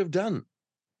 things you have done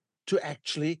to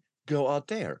actually go out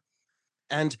there.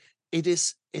 And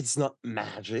it's not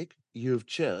magic. You've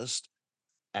just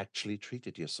actually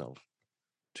treated yourself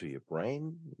to your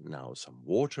brain. Now some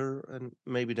water, and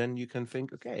maybe then you can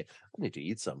think, okay, I need to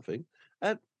eat something.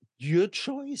 And your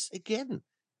choice again.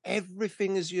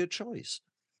 Everything is your choice.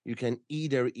 You can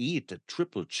either eat a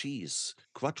triple cheese,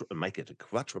 make it a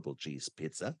quadruple cheese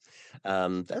pizza.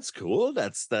 That's cool.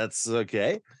 That's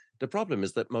okay. The problem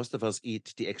is that most of us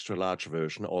eat the extra large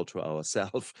version all to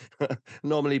ourselves.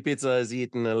 Normally, pizza is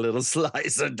eaten a little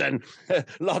slice and then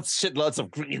lots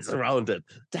of greens around it.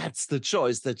 That's the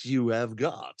choice that you have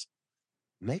got.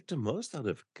 Make the most out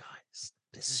of it, guys.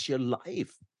 This is your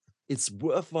life. It's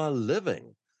worthwhile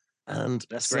living. And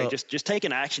that's great. Just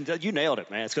taking action. You nailed it,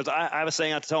 man. It's because I was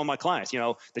saying, I tell my clients,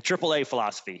 the AAA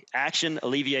philosophy: action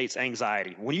alleviates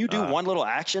anxiety. When you do one little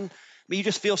action, I mean, you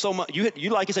just feel so much. You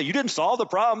like you said, you didn't solve the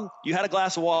problem. You had a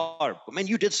glass of water, but man,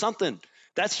 you did something.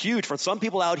 That's huge for some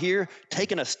people out here.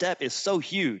 Taking a step is so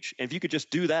huge. And if you could just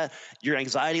do that, your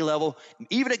anxiety level,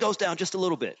 even it goes down just a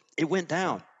little bit. It went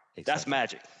down. Exactly. That's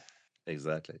magic.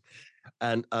 Exactly.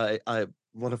 And I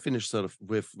want to finish sort of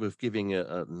with giving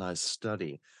a nice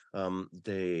study.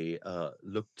 They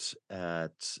looked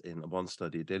at in one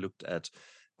study they looked at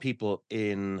people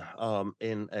in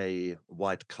a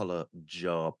white collar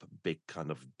job, big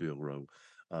kind of bureau,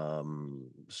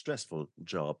 stressful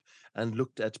job, and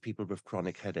looked at people with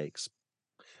chronic headaches.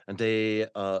 And they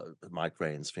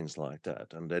migraines, things like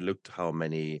that, and they looked how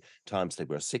many times they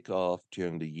were sick of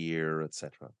during the year,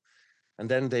 etc. And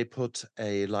then they put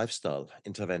a lifestyle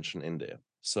intervention in there.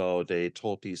 So they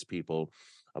taught these people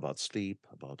about sleep,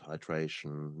 about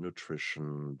hydration,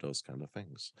 nutrition, those kind of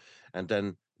things, and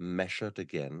then measured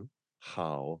again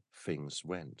how things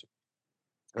went.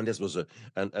 And this was a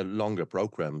longer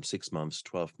program, 6 months,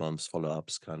 12 months, follow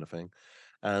ups kind of thing.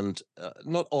 And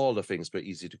not all the things were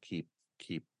easy to keep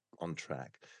on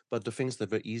track, but the things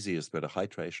that were easiest were the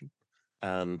hydration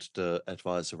and the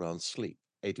advice around sleep.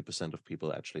 80% of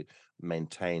people actually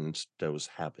maintained those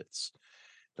habits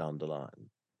down the line.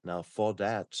 Now, for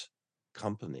that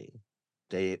company,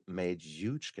 they made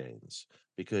huge gains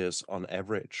because on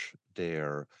average,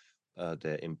 their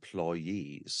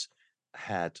employees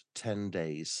had 10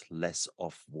 days less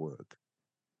off work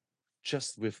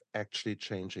just with actually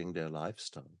changing their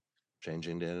lifestyle,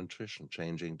 changing their nutrition,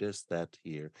 changing this, that,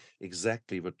 here,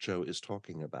 exactly what Joe is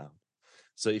talking about.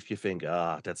 So if you think,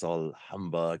 that's all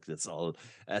humbug, that's all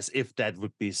as if that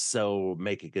would be so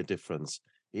making a difference,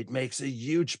 it makes a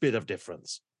huge bit of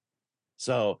difference.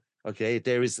 So, okay,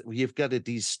 we've got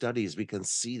these studies, we can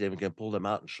see them, we can pull them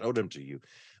out and show them to you.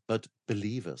 But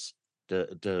believe us,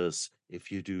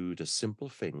 if you do the simple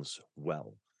things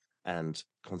well and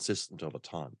consistent over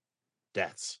time,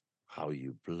 that's how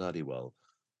you bloody well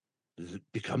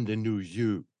become the new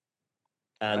you.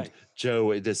 And Right.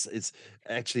 Joe, it's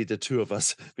actually the two of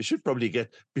us. We should probably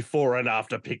get before and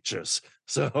after pictures.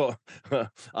 So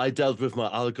I dealt with my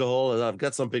alcohol, and I've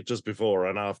got some pictures before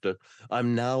and after.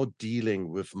 I'm now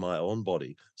dealing with my own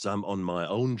body. So I'm on my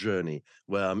own journey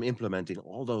where I'm implementing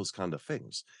all those kind of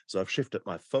things. So I've shifted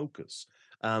my focus,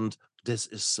 and this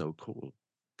is so cool,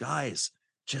 guys.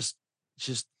 Just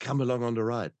come along on the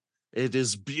ride. It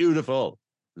is beautiful.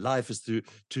 Life is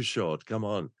too short. Come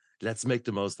on. Let's make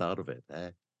the most out of it.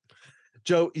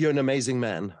 Joe, you're an amazing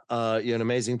man. You're an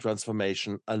amazing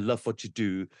transformation. I love what you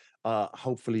do.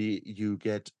 Hopefully, you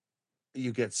get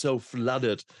so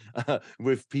flooded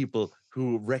with people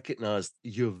who recognize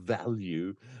your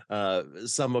value.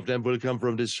 Some of them will come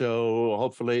from this show.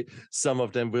 Hopefully, some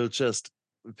of them will just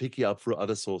pick you up through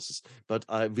other sources. But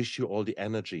I wish you all the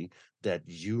energy that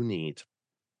you need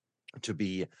to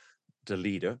be the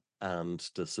leader and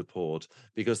the support,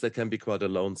 because that can be quite a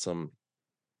lonesome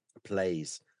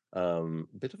place,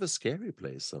 bit of a scary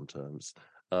place sometimes.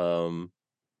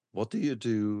 What do you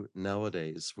do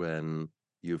nowadays when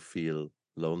you feel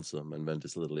lonesome and when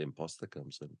this little imposter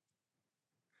comes in?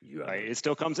 You are It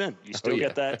still comes in. You oh still yeah.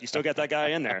 get that. You still get that guy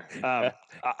in there.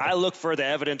 I look for the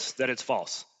evidence that it's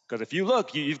false. Because if you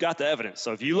look, you've got the evidence.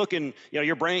 So if you look in,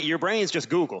 your brain's just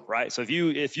Google, right? So if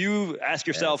you ask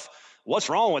yourself, Yes. what's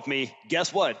wrong with me?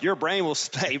 Guess what? Your brain will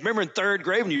say, remember in third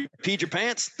grade when you peed your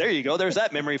pants? There you go. There's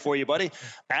that memory for you, buddy.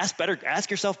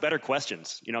 Ask yourself better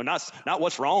questions. Not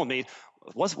what's wrong with me.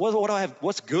 What do I have?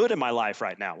 What's good in my life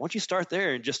right now? Once you start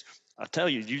there and just, I'll tell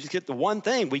you, you just get the one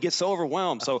thing. We get so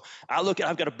overwhelmed. So I've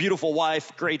got a beautiful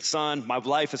wife, great son. My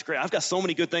life is great. I've got so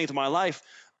many good things in my life.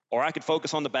 Or I could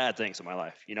focus on the bad things in my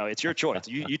life. It's your choice.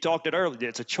 You talked it earlier.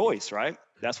 It's a choice, right?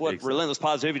 That's what Exactly. relentless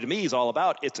positivity to me is all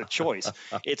about. It's a choice.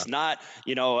 It's not,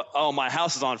 oh, my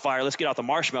house is on fire. Let's get out the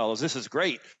marshmallows. This is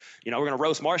great. We're going to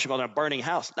roast marshmallows in a burning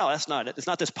house. No, that's not it. It's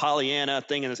not this Pollyanna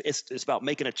thing. And it's about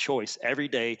making a choice every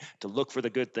day to look for the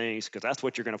good things, because that's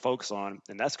what you're going to focus on.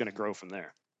 And that's going to grow from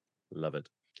there. Love it.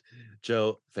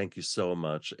 Joe, thank you so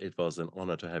much. It was an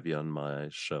honor to have you on my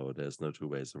show. There's no two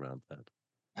ways around that.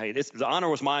 Hey, the honor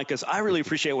was mine, because I really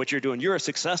appreciate what you're doing. You're a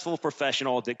successful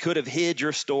professional that could have hid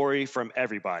your story from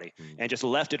everybody and just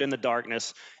left it in the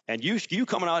darkness. And you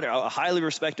coming out a highly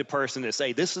respected person to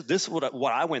say, this is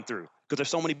what I went through. Because there's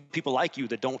so many people like you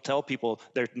that don't tell people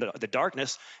the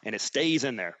darkness, and it stays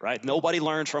in there, right? Nobody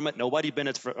learns from it. Nobody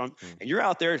benefits from it. And you're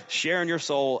out there sharing your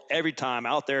soul every time,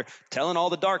 out there telling all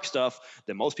the dark stuff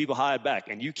that most people hide back,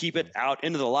 and you keep it out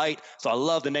into the light. So I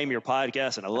love the name of your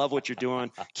podcast, and I love what you're doing.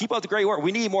 Keep up the great work.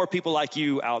 We need more people like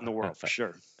you out in the world, for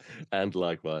sure. And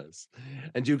likewise.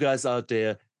 And you guys out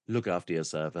there, look after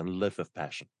yourself and live with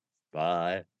passion.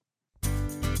 Bye.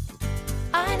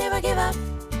 I never give up.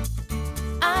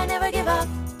 I never give up.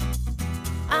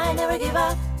 I never give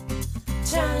up.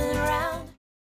 Turn around.